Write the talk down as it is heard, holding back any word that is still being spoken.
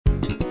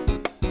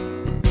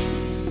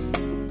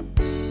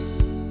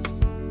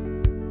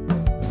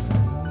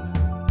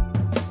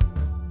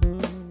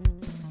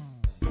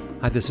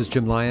Hi, this is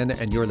Jim Lyon,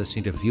 and you're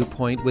listening to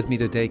Viewpoint. With me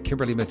today,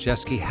 Kimberly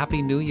Majeski.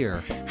 Happy New Year.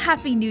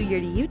 Happy New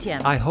Year to you,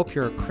 Jim. I hope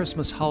your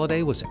Christmas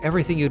holiday was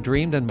everything you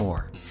dreamed and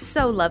more.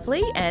 So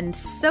lovely, and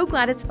so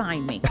glad it's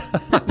behind me.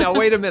 Now,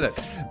 wait a minute.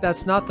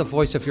 That's not the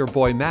voice of your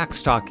boy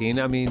Max talking.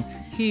 I mean,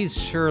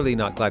 he's surely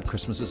not glad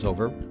Christmas is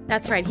over.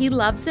 That's right. He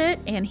loves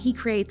it, and he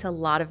creates a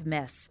lot of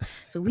mess.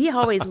 So we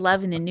always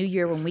love in the new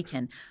year when we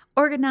can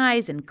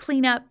organize and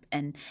clean up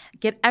and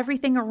get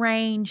everything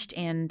arranged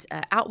and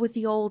out with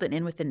the old and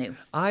in with the new.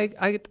 I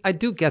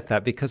do get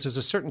that, because there's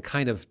a certain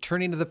kind of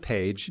turning of the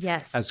page.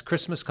 Yes. As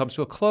Christmas comes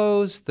to a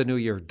close, the new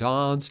year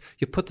dawns,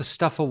 you put the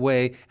stuff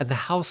away, and the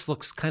house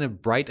looks kind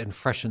of bright and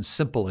fresh and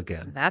simple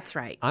again. That's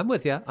right. I'm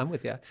with you.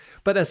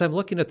 But as I'm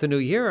looking at the new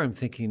year, I'm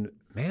thinking,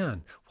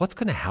 man, what's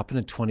going to happen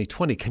in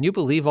 2020? Can you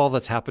believe all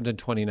that's happened in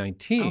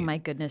 2019? Oh, my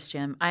goodness,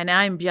 Jim. And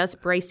I'm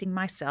just bracing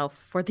myself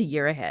for the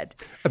year ahead.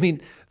 I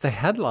mean, the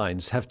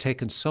headlines have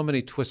taken so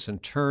many twists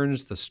and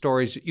turns, the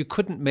stories. You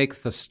couldn't make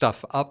the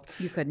stuff up.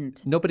 You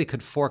couldn't. Nobody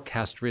could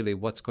forecast really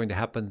what's going to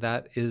happen.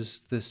 That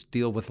is this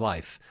deal with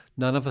life.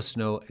 None of us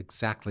know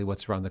exactly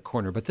what's around the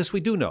corner. But this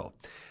we do know.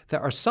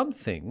 There are some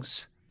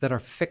things that are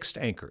fixed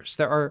anchors.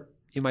 There are,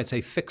 you might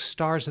say, fixed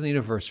stars in the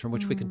universe from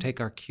which we can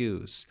take our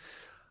cues.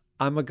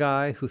 I'm a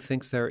guy who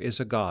thinks there is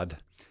a God,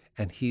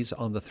 and he's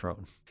on the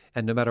throne.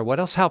 And no matter what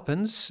else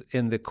happens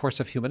in the course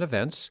of human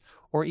events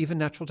or even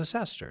natural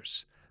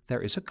disasters, there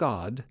is a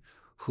God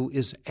who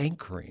is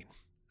anchoring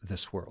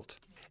this world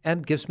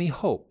and gives me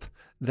hope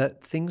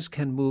that things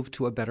can move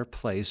to a better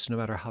place no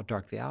matter how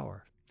dark the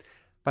hour.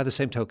 By the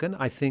same token,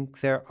 I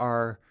think there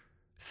are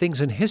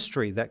things in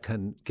history that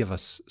can give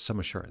us some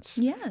assurance.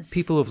 Yes.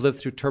 People who've lived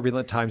through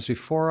turbulent times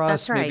before us,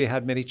 That's right. maybe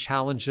had many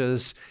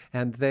challenges,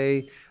 and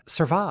they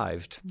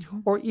survived.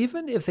 Or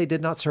even if they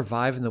did not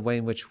survive in the way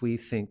in which we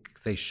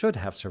think they should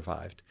have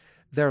survived,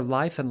 their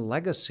life and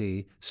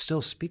legacy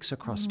still speaks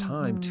across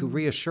time to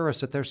reassure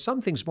us that there's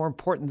some things more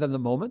important than the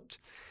moment,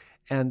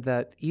 and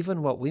that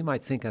even what we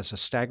might think as a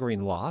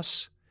staggering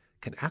loss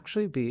can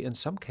actually be, in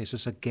some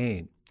cases, a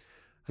gain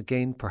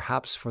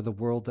perhaps for the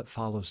world that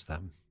follows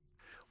them.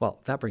 Well,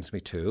 that brings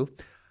me to,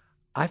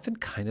 I've been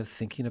kind of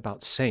thinking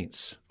about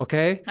saints,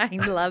 okay? I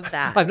love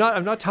that.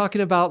 I'm not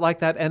talking about like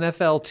that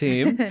NFL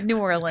team. New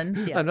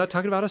Orleans, yeah. I'm not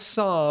talking about a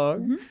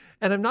song.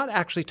 And I'm not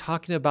actually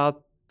talking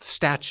about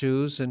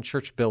statues and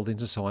church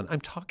buildings and so on.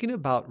 I'm talking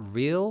about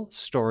real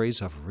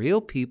stories of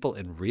real people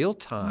in real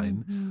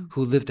time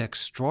who lived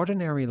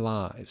extraordinary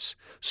lives.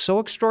 So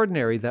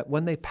extraordinary that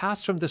when they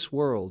passed from this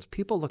world,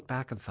 people looked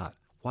back and thought,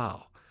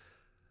 wow,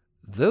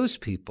 those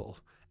people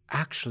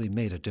actually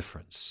made a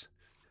difference.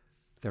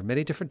 There are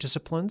many different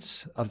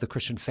disciplines of the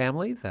Christian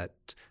family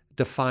that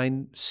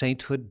define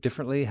sainthood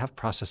differently, have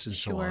processes and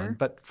so on.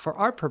 But for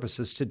our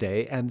purposes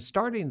today, and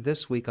starting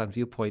this week on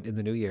Viewpoint in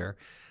the new year,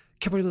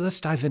 Kimberly, let's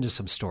dive into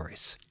some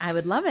stories. I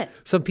would love it.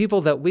 Some people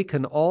that we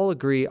can all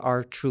agree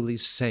are truly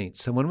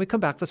saints. And when we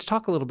come back, let's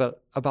talk a little bit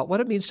about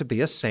what it means to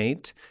be a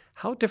saint,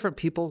 how different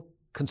people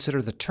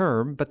consider the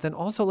term, but then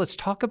also let's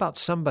talk about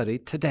somebody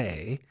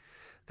today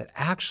that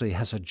actually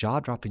has a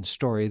jaw-dropping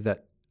story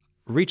that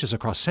reaches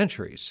across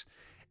centuries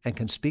and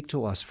can speak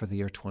to us for the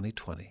year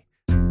 2020.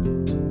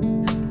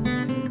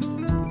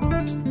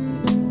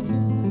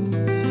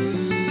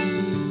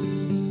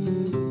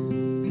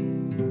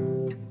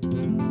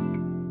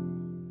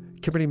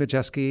 Kimberly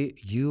Majeski,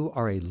 you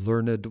are a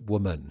learned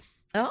woman.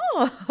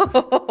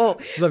 Oh.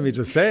 Let me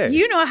just say.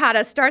 You know how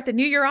to start the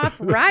new year off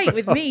right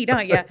with me,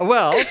 don't you?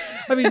 Well,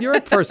 I mean, you're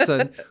a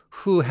person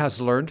who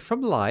has learned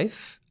from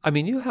life. I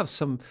mean, you have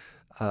some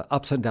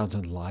ups and downs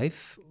in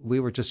life. We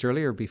were just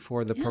earlier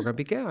before the program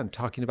began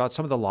talking about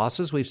some of the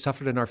losses we've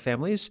suffered in our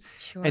families.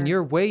 Sure. And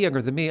you're way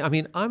younger than me. I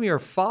mean, I'm your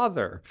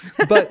father,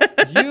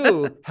 but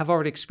you have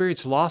already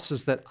experienced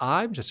losses that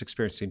I'm just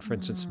experiencing. For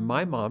instance,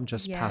 my mom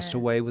just passed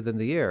away within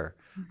the year.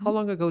 How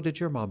long ago did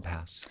your mom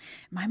pass?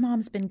 My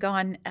mom's been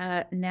gone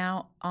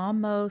now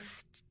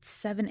almost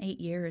 7-8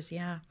 years,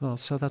 yeah. Well,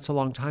 so that's a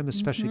long time,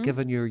 especially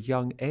given your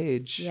young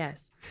age.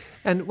 Yes.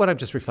 And what I'm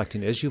just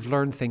reflecting is you've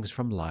learned things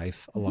from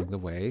life along the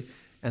way.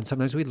 And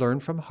sometimes we learn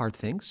from hard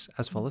things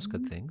as well as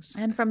good things.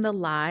 And from the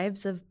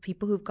lives of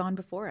people who've gone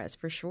before us,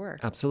 for sure.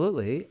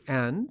 Absolutely.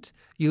 And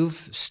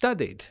you've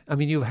studied. I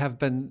mean, you have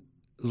been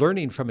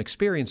learning from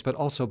experience, but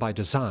also by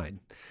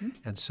design.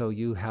 And so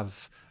you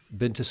have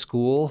been to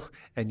school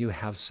and you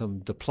have some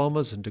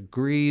diplomas and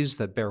degrees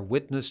that bear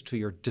witness to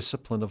your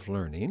discipline of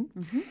learning.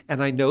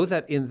 And I know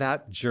that in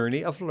that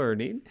journey of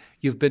learning,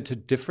 you've been to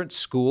different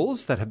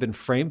schools that have been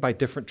framed by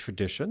different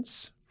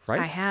traditions.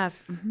 Right? I have.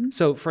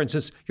 So, for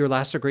instance, your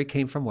last degree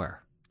came from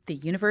where? The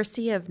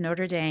University of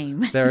Notre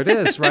Dame. There it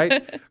is,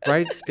 right?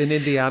 Right in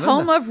Indiana.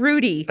 Home of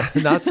Rudy.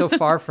 Not so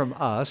far from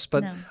us,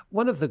 but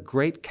one of the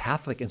great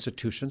Catholic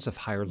institutions of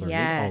higher learning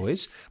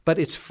always. But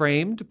it's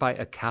framed by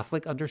a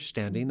Catholic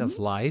understanding of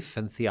life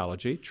and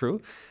theology,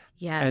 true?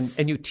 Yes.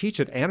 And you teach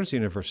at Anderson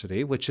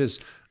University, which is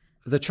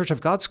the Church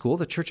of God school.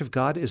 The Church of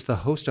God is the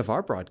host of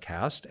our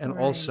broadcast, and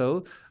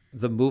also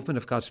the movement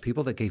of God's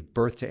people that gave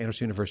birth to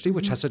Anderson University,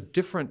 which has a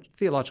different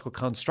theological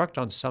construct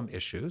on some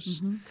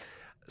issues.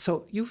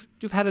 So you've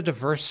had a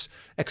diverse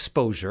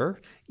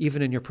exposure,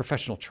 even in your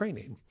professional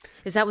training.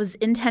 Because that was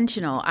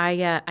intentional.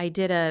 I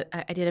did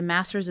a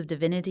Master's of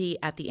Divinity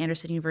at the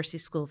Anderson University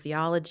School of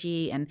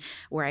Theology, and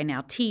where I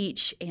now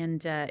teach.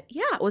 And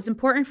it was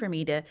important for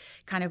me to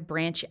kind of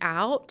branch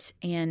out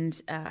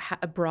and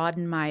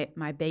broaden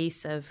my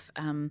base of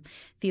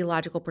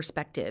theological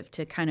perspective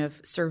to kind of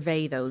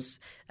survey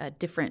those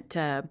different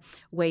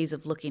ways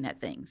of looking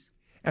at things.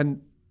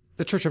 And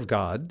the Church of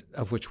God,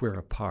 of which we're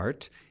a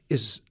part,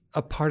 is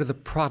a part of the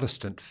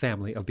Protestant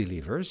family of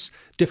believers,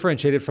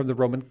 differentiated from the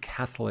Roman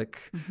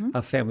Catholic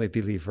family of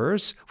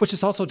believers, which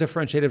is also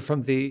differentiated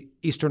from the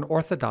Eastern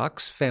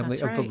Orthodox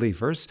family of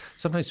believers.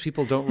 Sometimes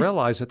people don't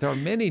realize that there are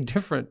many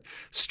different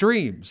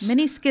streams,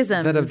 many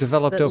schisms that have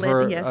developed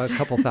over a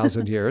couple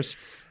thousand years.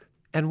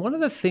 And one of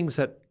the things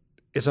that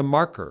is a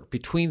marker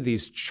between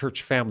these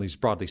church families,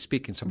 broadly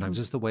speaking, sometimes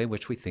is the way in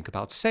which we think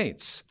about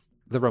saints.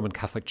 The Roman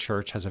Catholic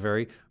Church has a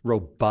very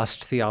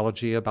robust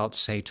theology about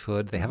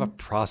sainthood. They have a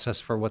process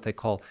for what they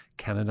call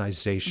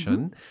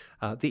canonization.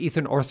 The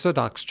Eastern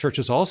Orthodox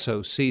churches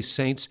also see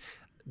saints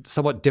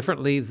somewhat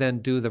differently than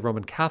do the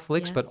Roman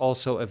Catholics, but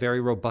also a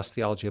very robust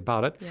theology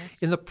about it.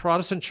 In the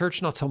Protestant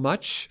church, not so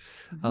much.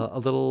 A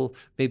little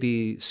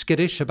maybe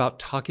skittish about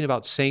talking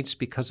about saints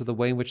because of the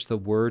way in which the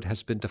word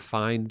has been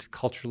defined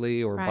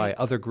culturally or by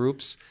other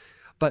groups.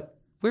 But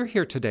we're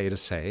here today to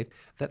say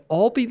that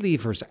all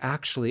believers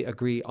actually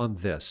agree on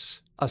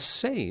this. A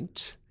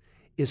saint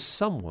is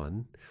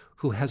someone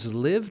who has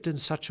lived in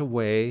such a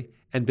way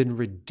and been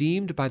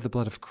redeemed by the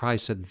blood of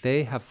Christ that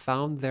they have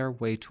found their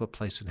way to a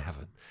place in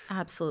heaven.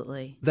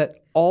 Absolutely.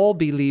 That all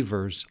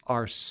believers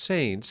are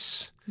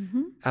saints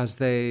as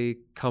they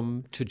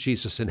come to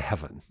Jesus in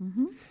heaven.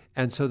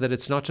 And so that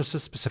it's not just a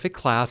specific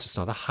class, it's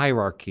not a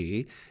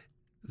hierarchy,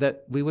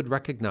 that we would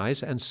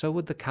recognize, and so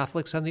would the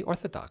Catholics and the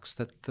Orthodox,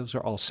 that those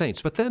are all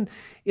saints. But then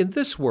in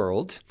this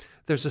world,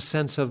 there's a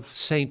sense of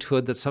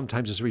sainthood that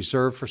sometimes is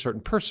reserved for certain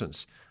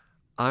persons.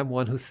 I'm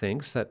one who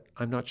thinks that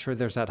I'm not sure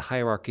there's that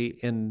hierarchy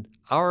in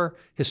our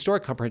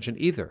historic comprehension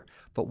either.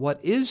 But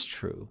what is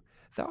true,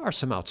 there are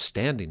some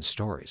outstanding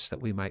stories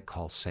that we might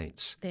call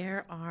saints.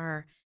 There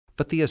are.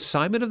 But the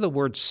assignment of the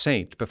word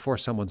saint before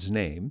someone's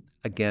name,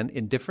 again,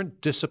 in different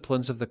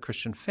disciplines of the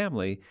Christian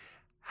family,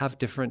 have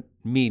different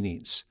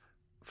meanings.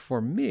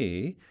 For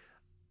me,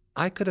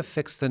 I could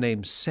affix the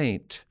name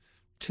saint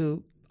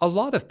to a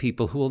lot of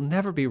people who will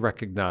never be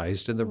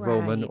recognized in the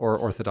Roman or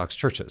Orthodox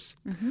churches.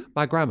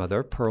 My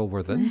grandmother, Pearl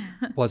Worthen,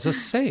 was a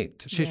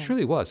saint. She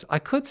truly was. I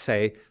could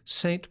say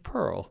Saint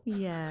Pearl.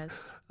 Yes.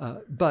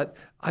 But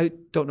I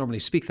don't normally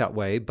speak that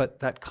way, but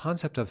that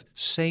concept of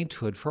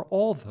sainthood for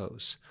all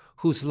those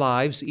whose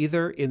lives,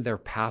 either in their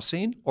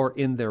passing or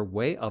in their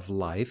way of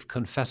life,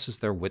 confesses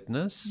their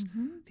witness,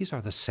 these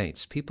are the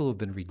saints, people who have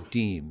been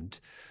redeemed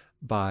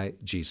by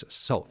Jesus.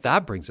 So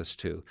that brings us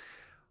to,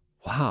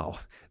 wow,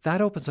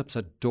 that opens up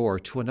a door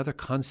to another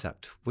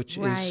concept, which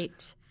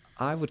is,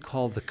 I would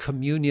call the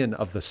communion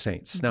of the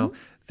saints. Now,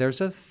 there's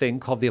a thing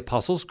called the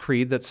Apostles'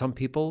 Creed that some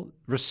people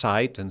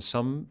recite and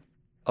some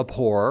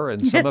abhor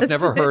and some have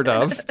never heard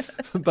of.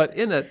 But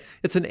in it,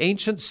 it's an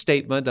ancient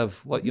statement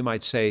of what you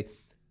might say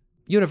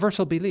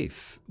universal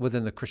belief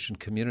within the Christian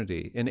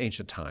community in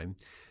ancient time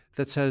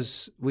that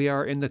says we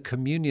are in the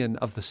communion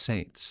of the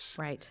saints.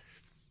 Right.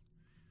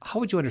 How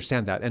would you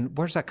understand that? And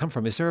where does that come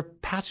from? Is there a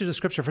passage of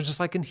Scripture, for instance,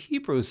 like in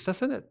Hebrews,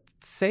 doesn't it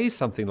say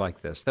something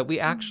like this, that we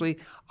actually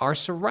are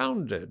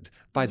surrounded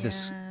by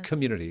this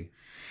community?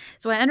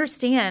 So I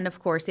understand, of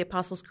course, the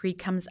Apostles' Creed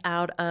comes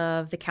out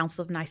of the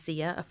Council of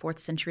Nicaea, a 4th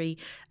century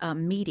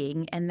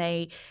meeting, and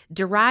they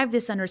derive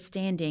this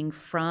understanding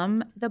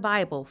from the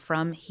Bible,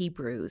 from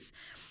Hebrews.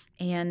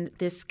 And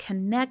this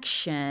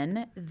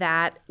connection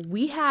that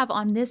we have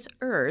on this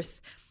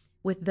earth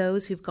with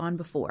those who've gone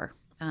before.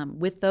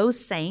 With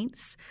those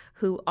saints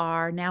who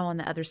are now on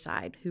the other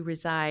side, who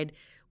reside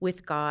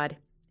with God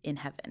in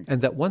heaven.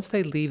 And that once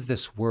they leave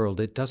this world,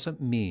 it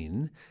doesn't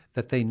mean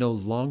that they no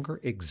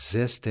longer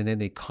exist in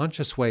any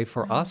conscious way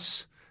for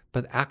us,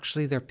 but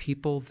actually they're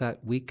people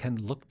that we can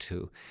look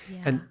to.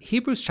 And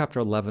Hebrews chapter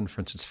 11,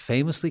 for instance,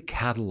 famously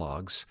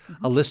catalogs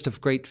a list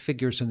of great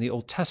figures in the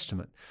Old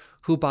Testament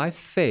who by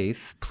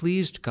faith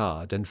pleased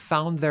God and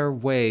found their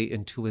way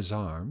into his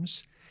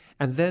arms.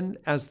 And then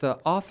as the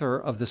author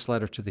of this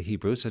letter to the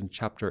Hebrews in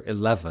chapter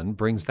 11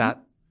 brings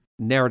that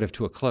narrative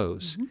to a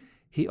close,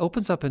 he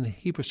opens up in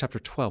Hebrews chapter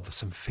 12 with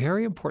some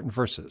very important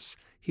verses.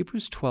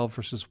 Hebrews 12,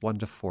 verses 1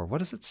 to 4. What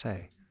does it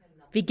say?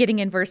 Beginning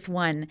in verse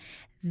 1,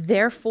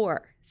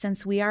 therefore,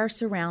 since we are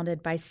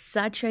surrounded by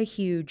such a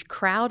huge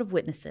crowd of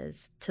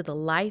witnesses to the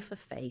life of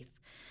faith,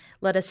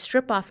 let us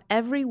strip off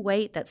every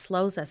weight that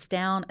slows us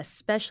down,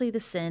 especially the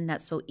sin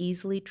that so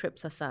easily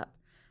trips us up.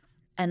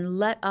 And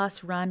let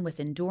us run with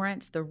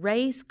endurance the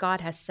race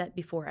God has set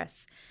before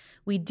us.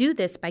 We do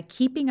this by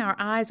keeping our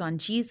eyes on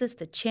Jesus,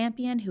 the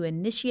champion who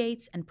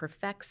initiates and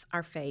perfects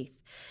our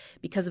faith.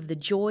 Because of the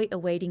joy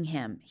awaiting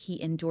him,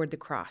 he endured the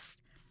cross,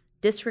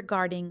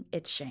 disregarding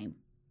its shame.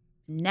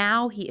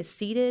 Now he is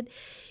seated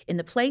in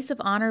the place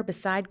of honor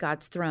beside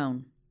God's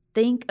throne.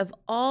 think of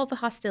all the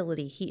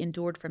hostility he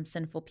endured from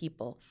sinful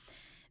people.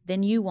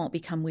 Then you won't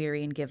become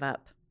weary and give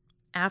up.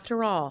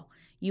 After all,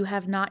 you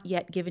have not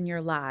yet given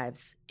your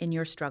lives in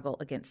your struggle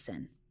against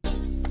sin.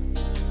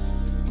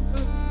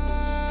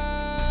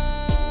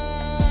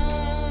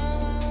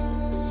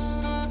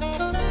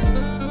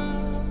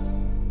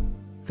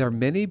 There are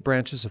many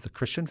branches of the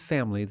Christian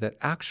family that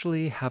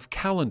actually have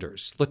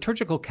calendars,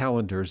 liturgical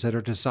calendars that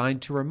are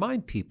designed to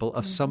remind people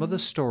of some of the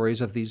stories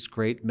of these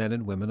great men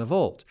and women of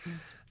old.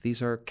 Yes.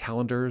 These are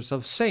calendars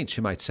of saints,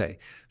 you might say.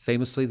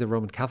 Famously, the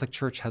Roman Catholic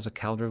Church has a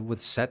calendar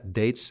with set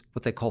dates,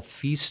 what they call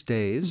feast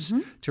days,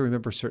 to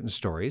remember certain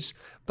stories.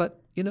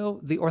 But,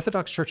 the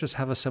Orthodox churches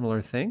have a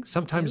similar thing.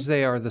 Sometimes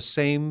they are the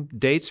same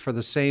dates for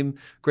the same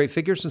great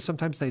figures, and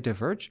sometimes they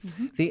diverge.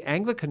 The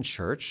Anglican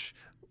Church,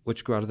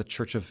 which grew out of the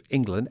Church of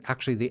England,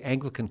 actually the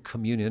Anglican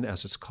Communion,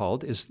 as it's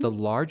called, is the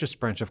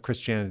largest branch of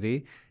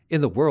Christianity in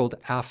the world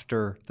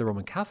after the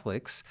Roman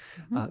Catholics.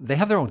 They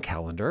have their own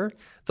calendar.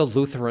 The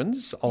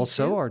Lutherans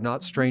also are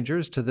not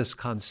strangers to this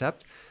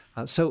concept.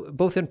 So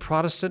both in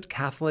Protestant,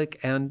 Catholic,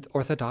 and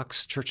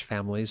Orthodox church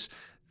families,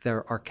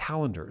 there are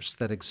calendars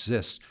that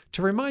exist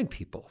to remind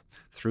people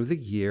through the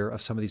year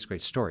of some of these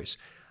great stories.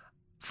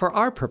 For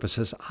our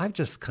purposes, I've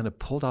just kind of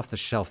pulled off the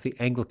shelf the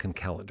Anglican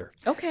calendar.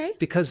 Okay.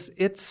 Because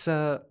it's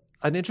an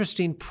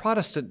interesting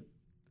Protestant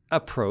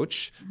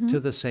approach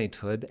to the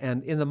sainthood.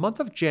 And in the month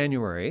of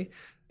January,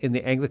 in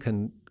the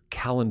Anglican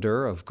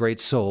calendar of great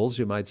souls,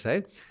 you might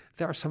say,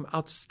 there are some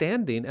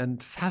outstanding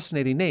and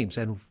fascinating names.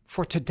 And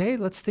for today,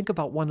 let's think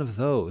about one of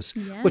those,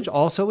 which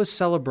also is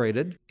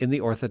celebrated in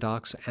the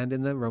Orthodox and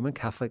in the Roman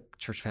Catholic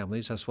church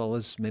families, as well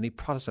as many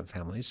Protestant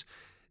families.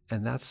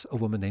 And that's a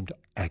woman named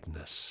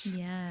Agnes.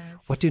 Yes.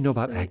 What do you know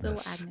about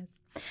Agnes?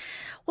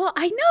 Well,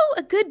 I know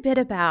a good bit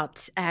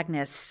about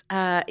Agnes.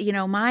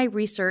 My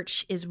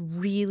research is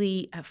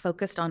really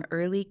focused on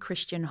early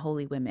Christian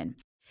holy women.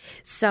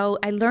 So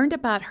I learned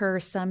about her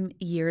some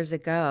years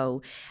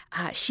ago.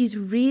 She's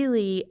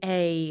really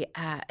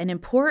an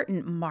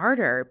important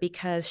martyr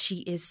because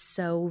she is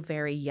so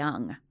very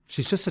young.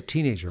 She's just a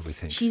teenager, we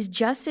think. She's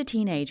just a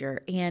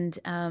teenager,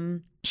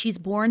 and she's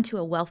born to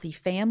a wealthy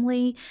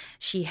family.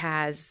 She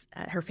has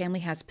her family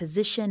has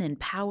position and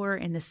power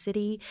in the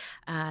city.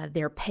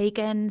 They're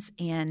pagans,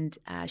 and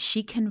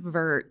she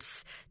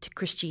converts to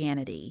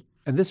Christianity.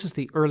 And this is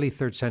the early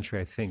 3rd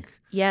century, I think.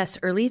 Yes,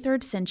 early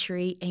 3rd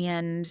century.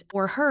 And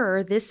for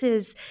her, this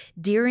is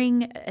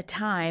during a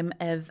time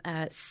of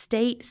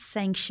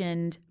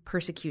state-sanctioned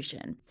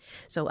persecution.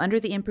 So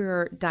under the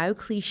Emperor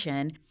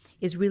Diocletian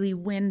is really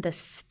when the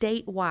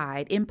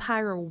statewide,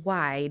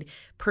 empire-wide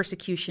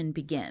persecution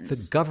begins.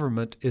 The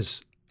government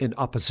is in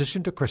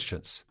opposition to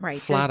Christians, right?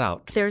 Flat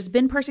out. There's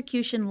been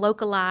persecution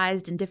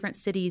localized in different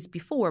cities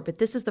before, but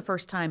this is the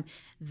first time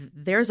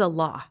there's a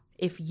law.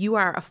 If you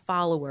are a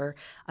follower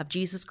of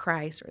Jesus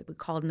Christ, or we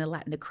call it in the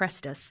Latin the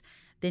Christus,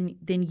 then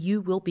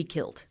you will be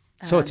killed.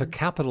 So it's a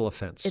capital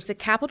offense. It's a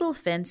capital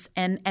offense,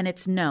 and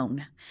it's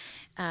known.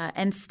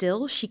 And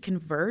still, she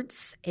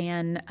converts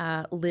and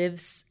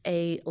lives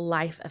a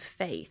life of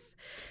faith.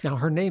 Now,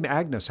 her name,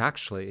 Agnes,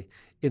 actually,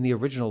 in the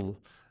original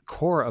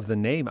core of the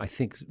name, I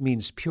think,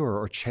 means pure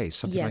or chaste,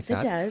 something like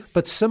that. Yes, it does.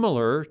 But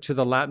similar to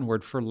the Latin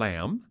word for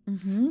lamb.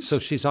 So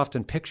she's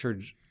often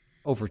pictured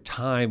over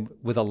time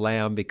with a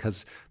lamb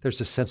because there's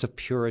a sense of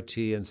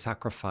purity and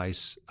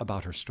sacrifice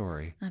about her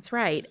story. That's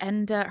right.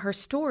 And her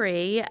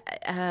story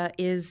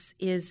is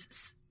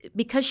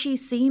because she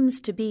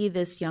seems to be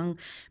this young,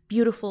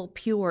 beautiful,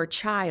 pure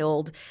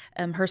child,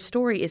 her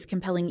story is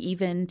compelling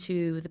even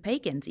to the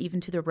pagans,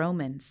 even to the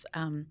Romans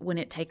when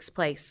it takes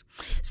place.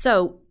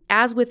 So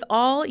as with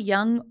all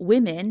young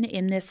women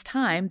in this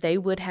time, they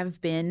would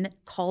have been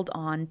called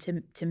on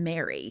to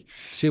marry.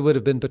 She would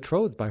have been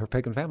betrothed by her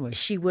pagan family.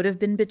 She would have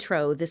been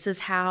betrothed. This is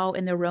how,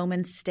 in the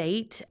Roman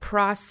state,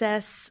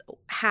 process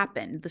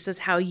happened. This is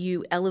how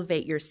you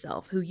elevate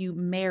yourself. Who you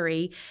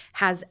marry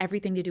has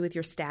everything to do with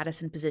your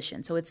status and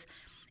position. So it's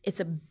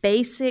a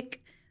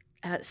basic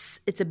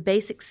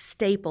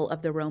staple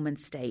of the Roman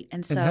state.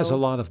 And so it has a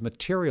lot of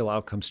material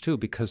outcomes, too,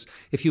 because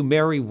if you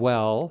marry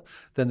well,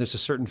 then there's a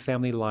certain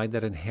family line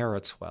that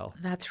inherits well.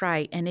 That's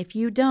right. And if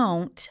you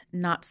don't,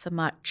 not so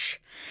much.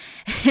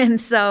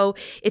 And so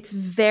it's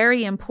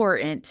very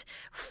important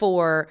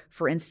for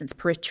instance,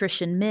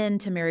 patrician men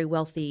to marry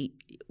wealthy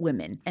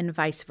women and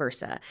vice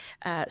versa.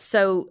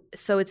 So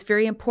it's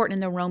very important in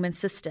the Roman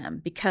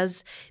system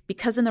because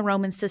in the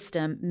Roman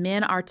system,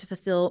 men are to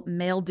fulfill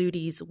male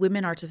duties,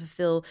 women are to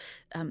fulfill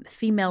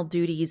female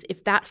duties.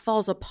 If that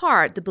falls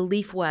apart, the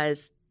belief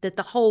was that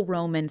the whole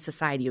Roman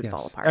society would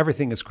fall apart.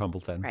 Everything is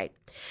crumbled then. Right.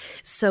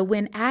 So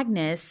when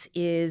Agnes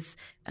is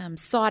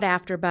sought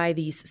after by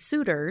these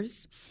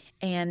suitors,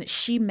 and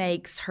she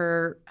makes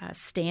her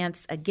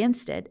stance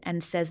against it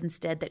and says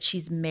instead that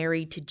she's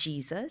married to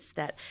Jesus,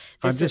 that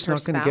this I'm just is her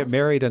not going to get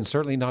married, and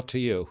certainly not to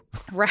you.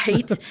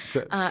 Right.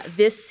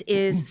 This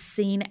is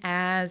seen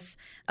as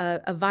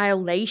a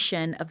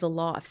violation of the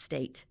law of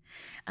state.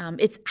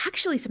 It's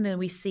actually something that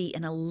we see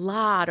in a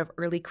lot of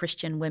early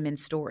Christian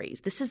women's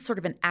stories. This is sort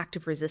of an act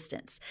of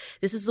resistance.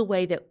 This is a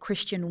way that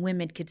Christian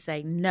women could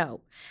say,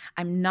 no,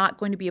 I'm not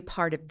going to be a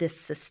part of this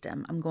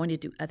system. I'm going to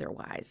do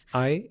otherwise.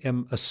 I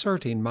am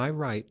asserting my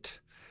right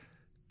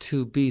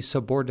to be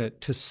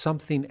subordinate to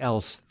something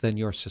else than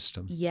your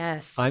system.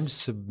 Yes. I'm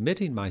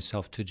submitting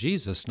myself to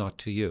Jesus, not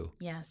to you.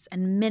 Yes,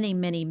 and many,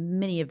 many,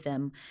 many of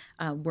them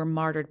were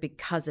martyred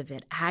because of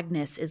it.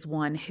 Agnes is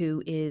one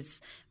who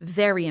is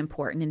very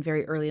important and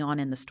very early on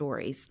in the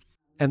stories.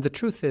 And the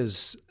truth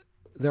is,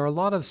 there are a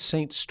lot of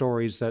saint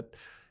stories that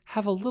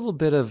have a little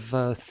bit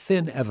of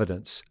thin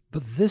evidence,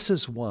 but this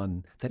is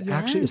one that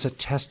actually is Yes.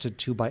 attested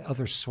to by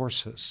other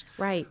sources.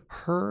 Right.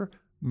 Her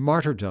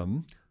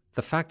martyrdom,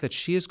 the fact that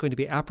she is going to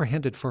be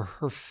apprehended for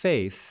her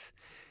faith,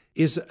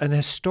 is an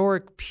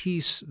historic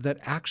piece that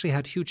actually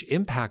had huge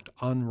impact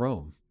on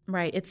Rome.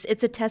 Right.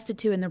 It's attested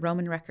to in the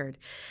Roman record.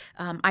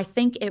 I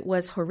think it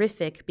was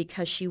horrific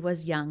because she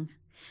was young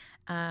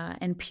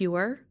and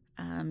pure.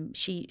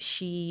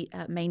 She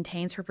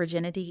maintains her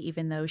virginity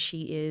even though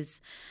she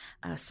is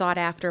sought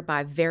after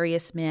by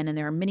various men, and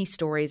there are many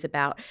stories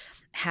about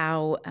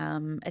how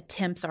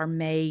attempts are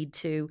made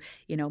to,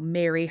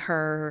 marry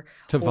her,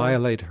 To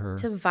violate her.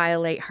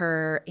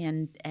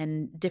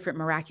 and different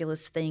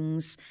miraculous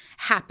things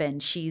happen.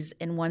 She's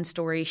in one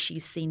story,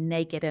 she's seen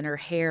naked and her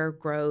hair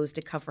grows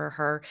to cover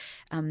her,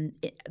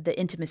 the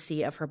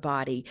intimacy of her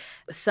body.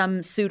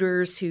 Some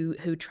suitors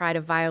who try to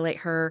violate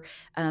her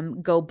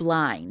go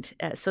blind.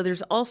 So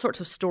there's all sorts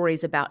of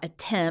stories about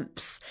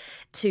attempts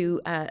to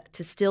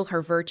steal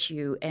her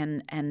virtue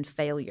and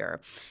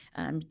failure.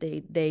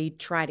 They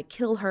try to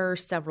kill her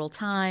several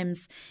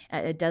times.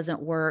 It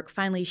doesn't work.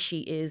 Finally,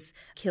 she is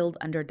killed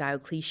under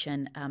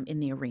Diocletian in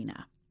the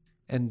arena.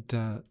 And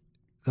the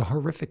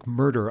horrific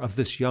murder of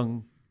this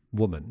young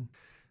woman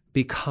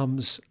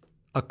becomes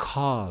a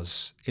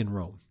cause in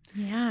Rome.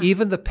 Yeah.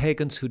 Even the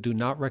pagans who do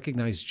not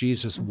recognize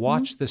Jesus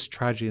watch this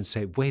tragedy and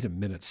say, wait a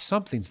minute,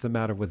 something's the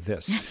matter with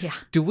this. Yeah.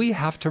 Do we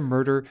have to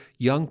murder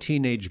young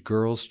teenage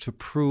girls to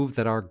prove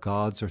that our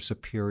gods are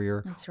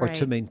superior That's or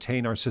to right.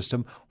 maintain our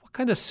system? What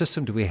kind of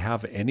system do we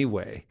have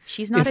anyway?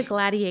 She's not a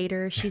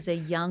gladiator. She's a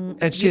young,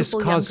 And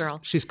beautiful young girl.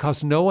 she's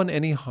caused no one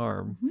any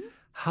harm.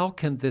 How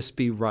can this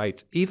be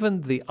right?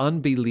 Even the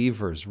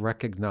unbelievers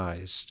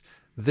recognized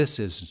this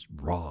is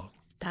wrong.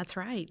 That's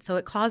right. So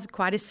it caused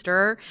quite a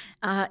stir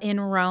in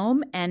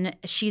Rome, and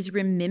she's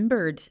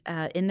remembered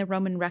in the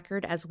Roman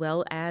record as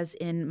well as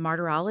in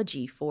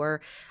martyrology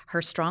for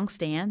her strong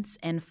stance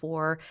and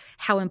for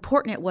how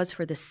important it was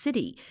for the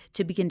city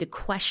to begin to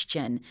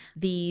question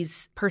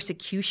these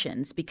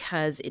persecutions,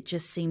 because it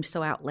just seemed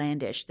so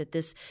outlandish that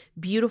this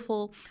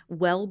beautiful,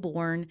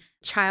 well-born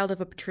child of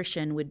a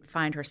patrician would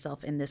find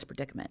herself in this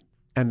predicament.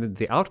 And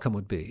the outcome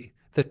would be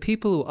that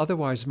people who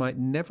otherwise might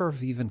never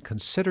have even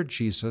considered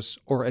Jesus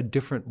or a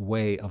different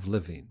way of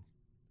living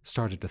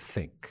started to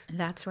think.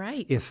 That's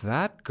right. If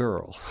that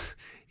girl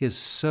is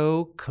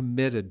so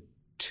committed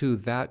to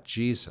that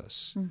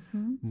Jesus,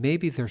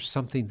 maybe there's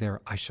something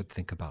there I should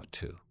think about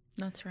too.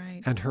 That's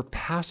right. And her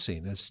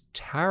passing, as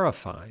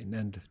terrifying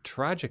and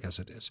tragic as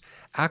it is,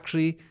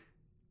 actually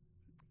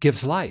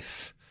gives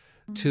life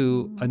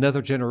to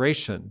another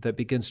generation that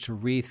begins to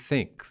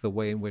rethink the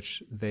way in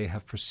which they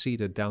have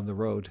proceeded down the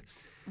road.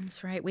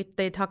 That's right.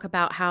 They talk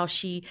about how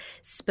she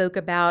spoke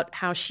about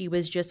how she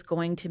was just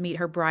going to meet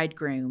her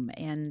bridegroom,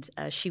 and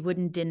she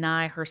wouldn't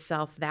deny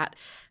herself that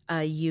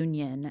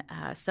union.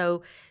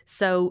 So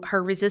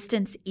her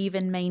resistance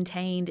even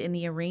maintained in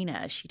the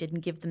arena. She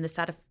didn't give them the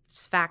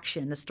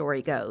satisfaction, the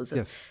story goes,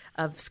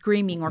 of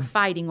screaming or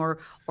fighting or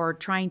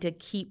trying to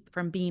keep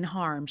from being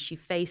harmed. She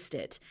faced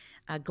it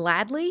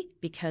gladly,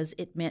 because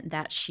it meant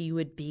that she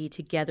would be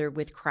together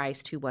with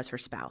Christ, who was her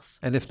spouse.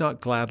 And if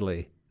not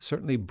gladly,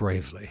 certainly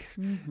bravely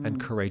and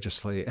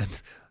courageously.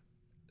 And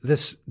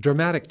this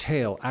dramatic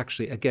tale,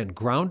 actually, again,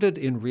 grounded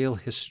in real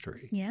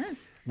history,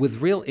 Yes.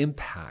 with real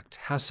impact,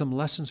 has some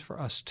lessons for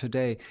us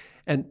today.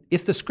 And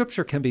if the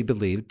scripture can be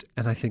believed,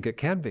 and I think it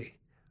can be,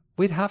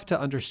 we'd have to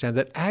understand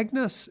that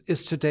Agnes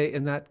is today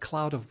in that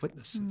cloud of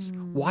witnesses,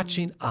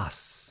 watching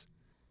us.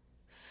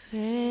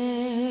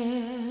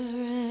 Fairest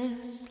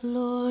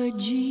Lord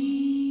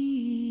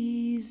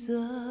Jesus,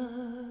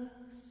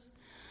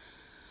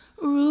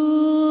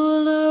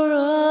 ruler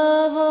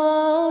of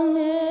all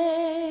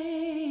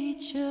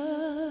nature,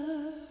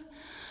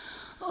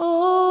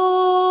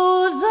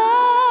 O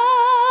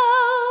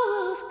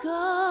thou of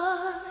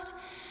God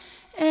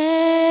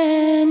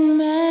and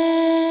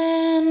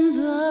man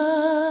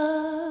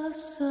the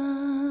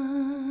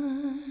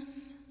Son,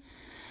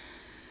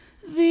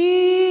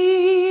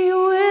 thee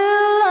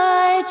will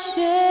I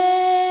cherish,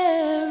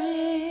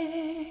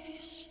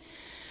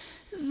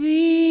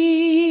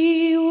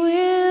 thee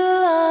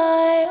will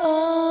I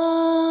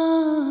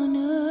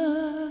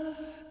honor,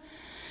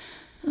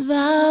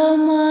 thou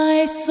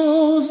my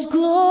soul's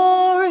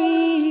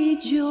glory,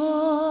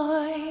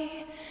 joy,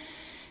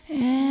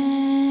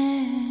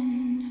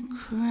 and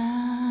crown.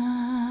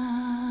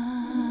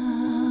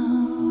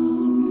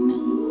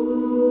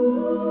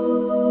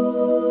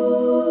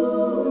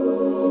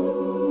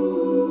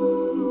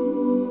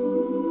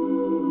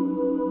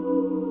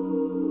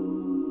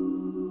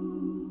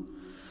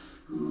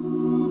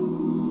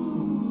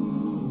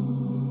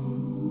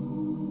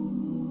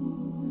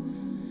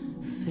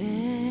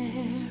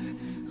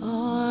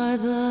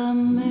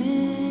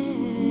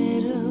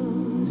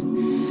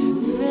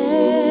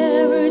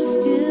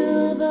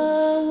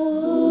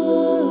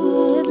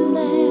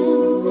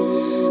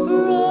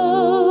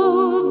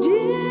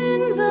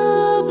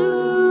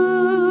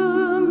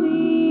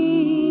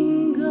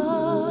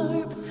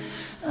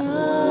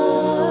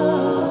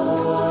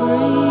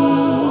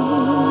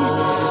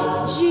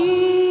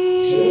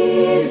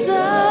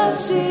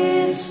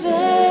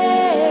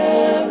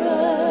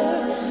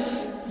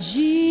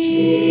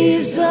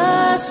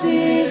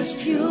 is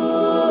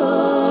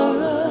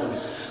purer,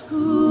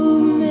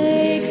 who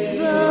makes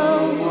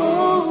the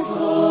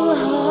woeful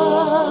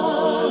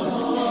heart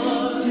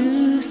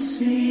to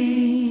sing.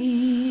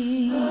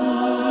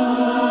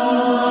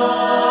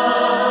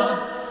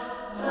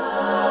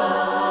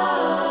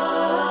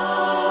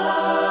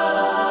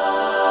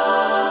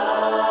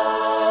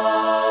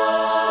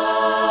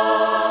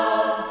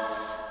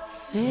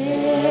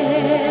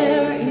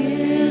 Fair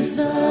is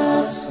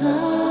the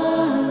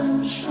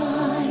sunshine,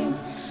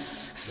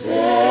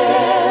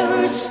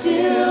 fairer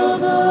still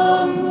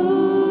the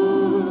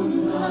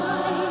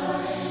moonlight,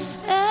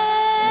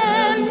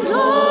 and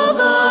all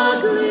the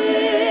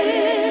glittering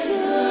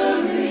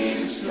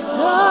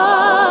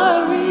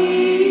starry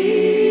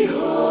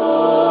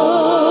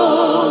host.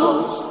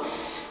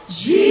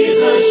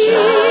 Jesus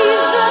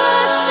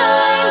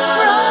shines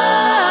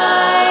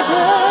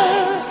brighter.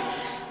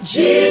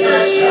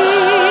 Jesus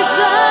shines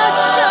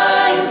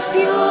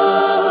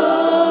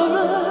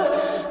purer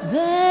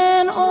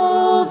than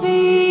all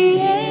the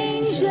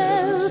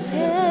angels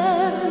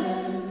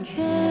heaven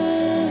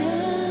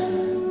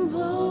can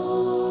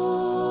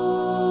boast.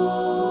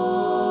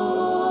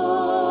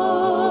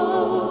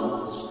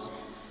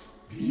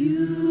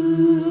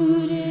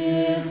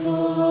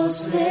 Beautiful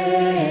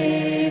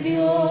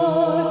Savior,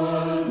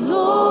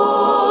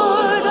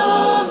 Lord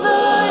of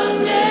the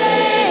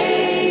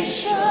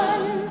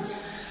nations,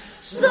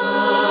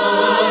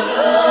 Son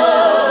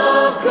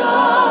of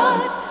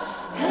God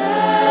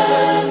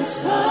and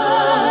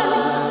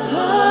Son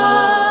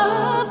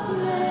of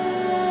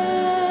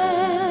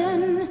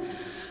Man,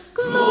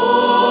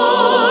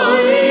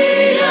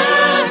 glory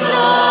and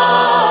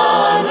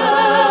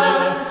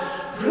honor,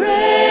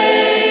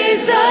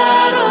 praise,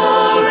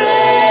 adoration,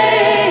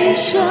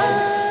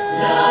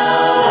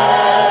 now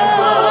and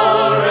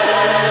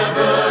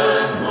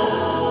forevermore.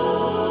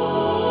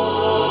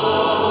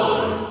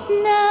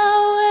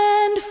 Now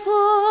and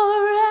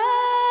forevermore.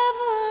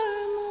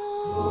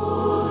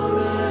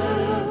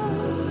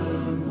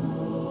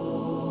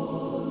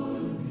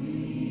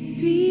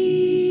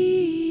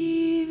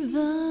 Be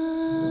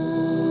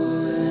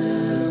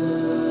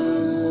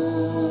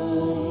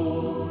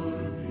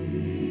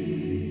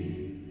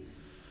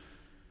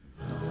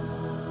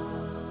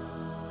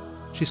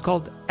She's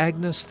called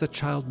Agnes, the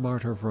child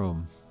martyr of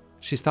Rome.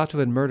 She's thought to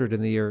have been murdered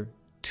in the year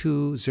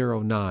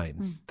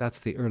 209.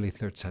 That's the early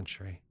 3rd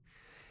century.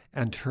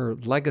 And her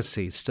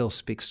legacy still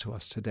speaks to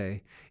us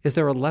today. Is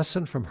there a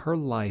lesson from her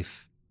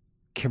life,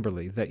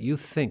 Kimberly, that you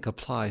think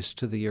applies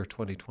to the year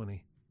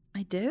 2020?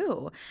 I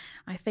do.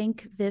 I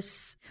think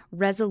this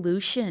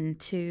resolution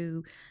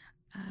to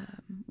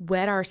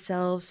wed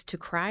ourselves to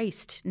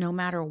Christ, no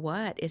matter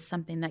what, is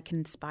something that can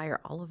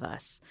inspire all of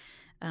us.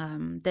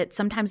 That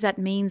sometimes that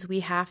means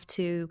we have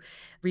to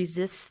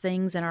resist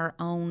things in our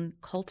own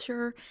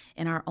culture,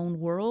 in our own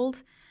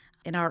world,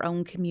 in our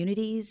own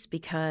communities,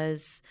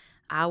 because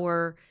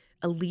our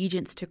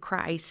allegiance to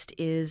Christ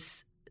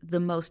is the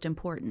most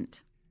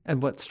important.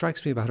 And what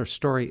strikes me about her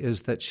story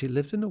is that she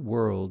lived in a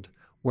world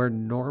where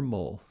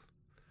normal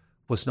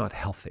was not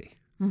healthy.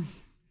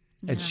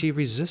 And she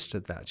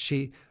resisted that.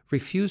 She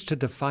refused to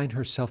define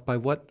herself by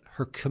what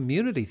her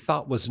community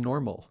thought was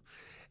normal.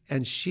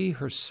 And she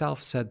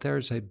herself said,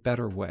 there's a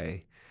better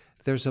way.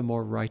 There's a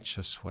more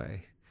righteous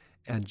way.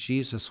 And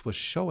Jesus was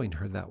showing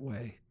her that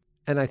way.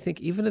 And I think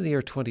even in the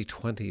year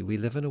 2020, we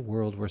live in a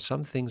world where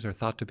some things are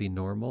thought to be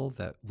normal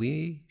that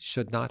we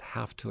should not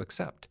have to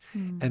accept.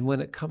 And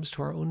when it comes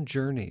to our own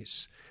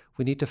journeys,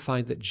 we need to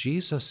find that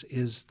Jesus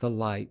is the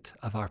light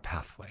of our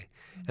pathway.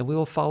 And we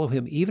will follow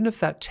him, even if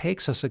that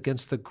takes us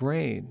against the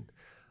grain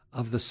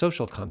of the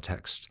social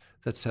context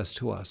that says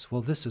to us,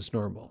 well, this is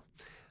normal.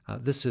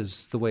 This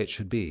is the way it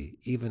should be,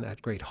 even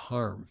at great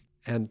harm.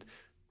 And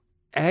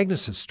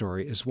Agnes's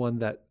story is one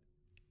that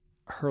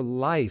her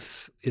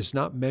life is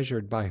not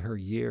measured by her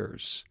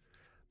years,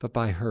 but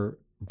by her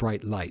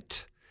bright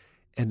light.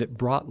 And it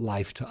brought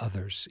life to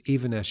others,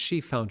 even as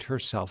she found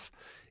herself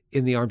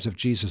in the arms of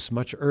Jesus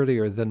much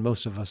earlier than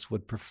most of us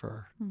would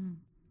prefer.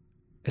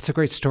 It's a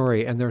great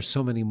story, and there are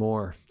so many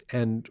more.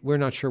 And we're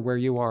not sure where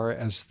you are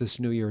as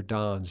this new year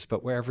dawns,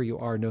 but wherever you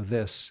are, know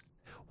this.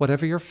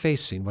 Whatever you're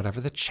facing,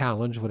 whatever the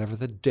challenge, whatever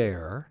the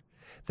dare,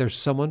 there's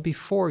someone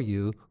before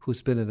you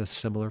who's been in a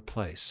similar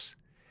place.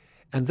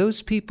 And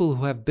those people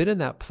who have been in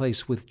that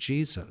place with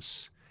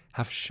Jesus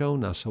have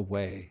shown us a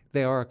way.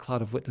 They are a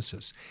cloud of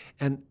witnesses.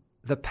 And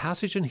the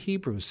passage in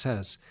Hebrews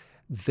says,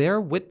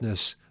 their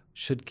witness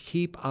should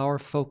keep our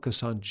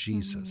focus on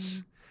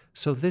Jesus.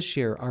 So this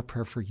year, our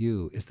prayer for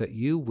you is that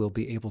you will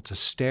be able to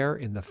stare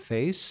in the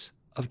face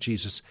of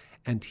Jesus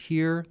and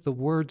hear the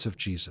words of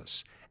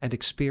Jesus and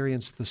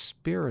experience the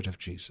Spirit of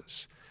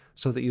Jesus,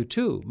 so that you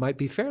too might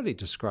be fairly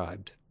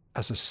described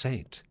as a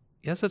saint.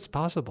 Yes, it's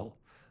possible.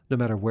 No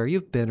matter where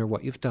you've been or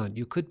what you've done,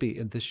 you could be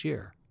in this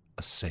year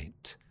a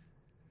saint.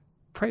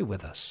 Pray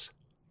with us.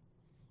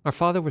 Our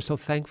Father, we're so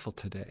thankful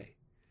today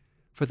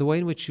for the way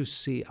in which you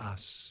see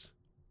us.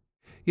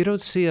 You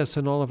don't see us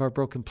in all of our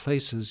broken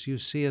places. You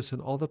see us in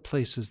all the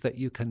places that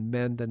you can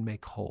mend and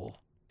make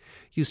whole.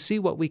 You see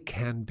what we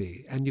can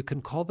be, and you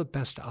can call the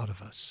best out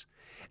of us.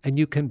 And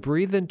you can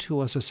breathe into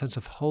us a sense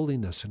of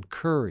holiness and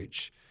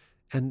courage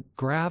and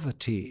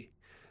gravity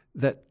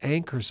that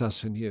anchors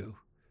us in you,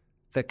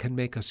 that can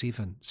make us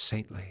even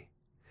saintly.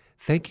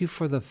 Thank you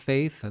for the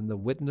faith and the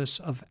witness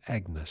of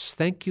Agnes.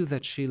 Thank you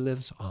that she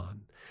lives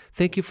on.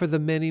 Thank you for the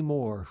many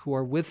more who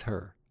are with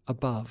her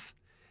above.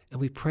 And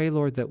we pray,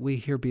 Lord, that we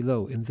here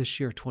below in this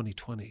year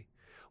 2020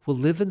 will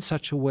live in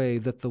such a way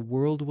that the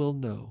world will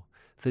know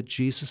that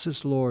Jesus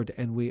is Lord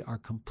and we are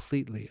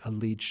completely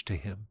alleged to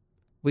him.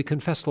 We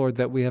confess, Lord,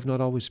 that we have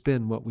not always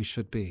been what we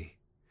should be.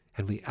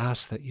 And we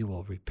ask that you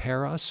will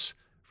repair us,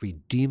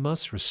 redeem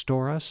us,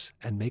 restore us,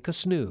 and make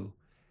us new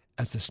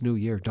as this new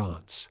year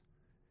dawns.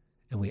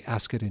 And we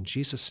ask it in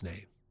Jesus'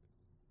 name.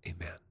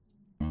 Amen.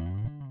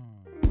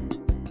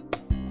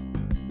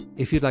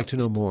 If you'd like to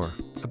know more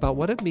about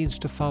what it means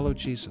to follow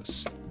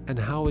Jesus and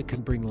how it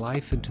can bring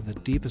life into the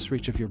deepest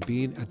reach of your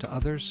being and to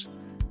others,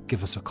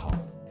 give us a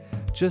call.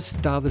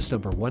 Just dial this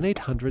number,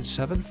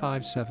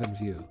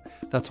 1-800-757-VIEW.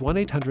 That's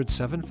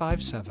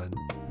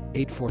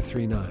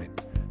 1-800-757-8439.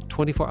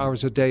 24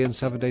 hours a day and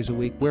 7 days a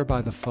week, we're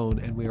by the phone,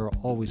 and we are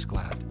always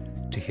glad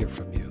to hear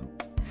from you.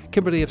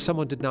 Kimberly, if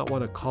someone did not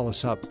want to call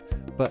us up,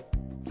 but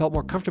felt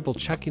more comfortable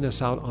checking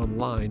us out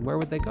online, where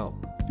would they go?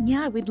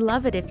 Yeah, we'd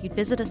love it if you'd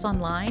visit us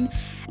online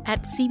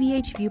at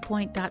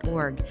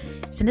cbhviewpoint.org.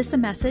 Send us a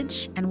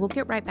message, and we'll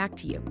get right back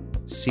to you.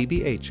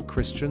 CBH,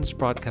 Christians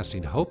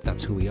Broadcasting Hope,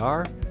 that's who we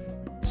are,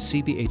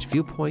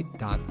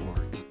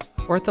 cbhviewpoint.org.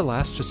 Or at the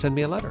last, just send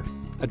me a letter.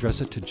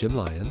 Address it to Jim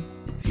Lyon,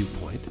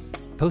 Viewpoint,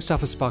 Post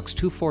Office Box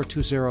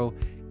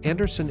 2420,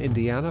 Anderson,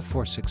 Indiana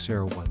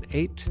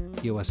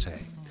 46018, USA.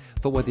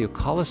 But whether you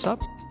call us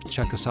up,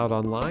 check us out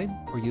online,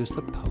 or use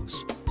the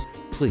post,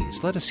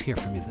 please let us hear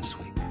from you this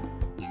week.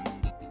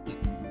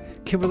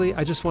 Kimberly,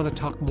 I just want to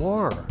talk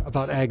more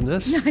about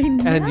Agnes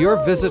and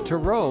your visit to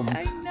Rome.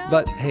 I know.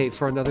 But hey,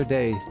 for another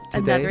day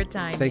today. Another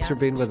time, Thanks yeah. for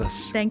being with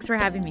us. Thanks for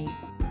having me.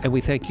 And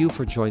we thank you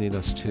for joining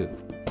us too.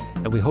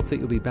 And we hope that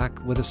you'll be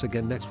back with us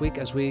again next week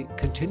as we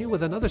continue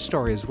with another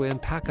story, as we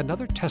unpack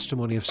another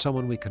testimony of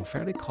someone we can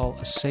fairly call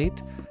a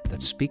saint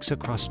that speaks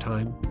across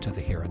time to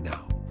the here and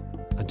now.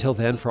 Until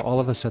then, for all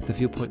of us at the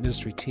Viewpoint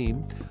Ministry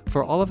team,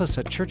 for all of us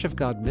at Church of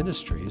God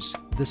Ministries,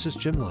 this is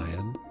Jim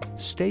Lyon.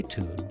 Stay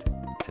tuned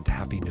and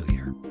Happy New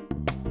Year.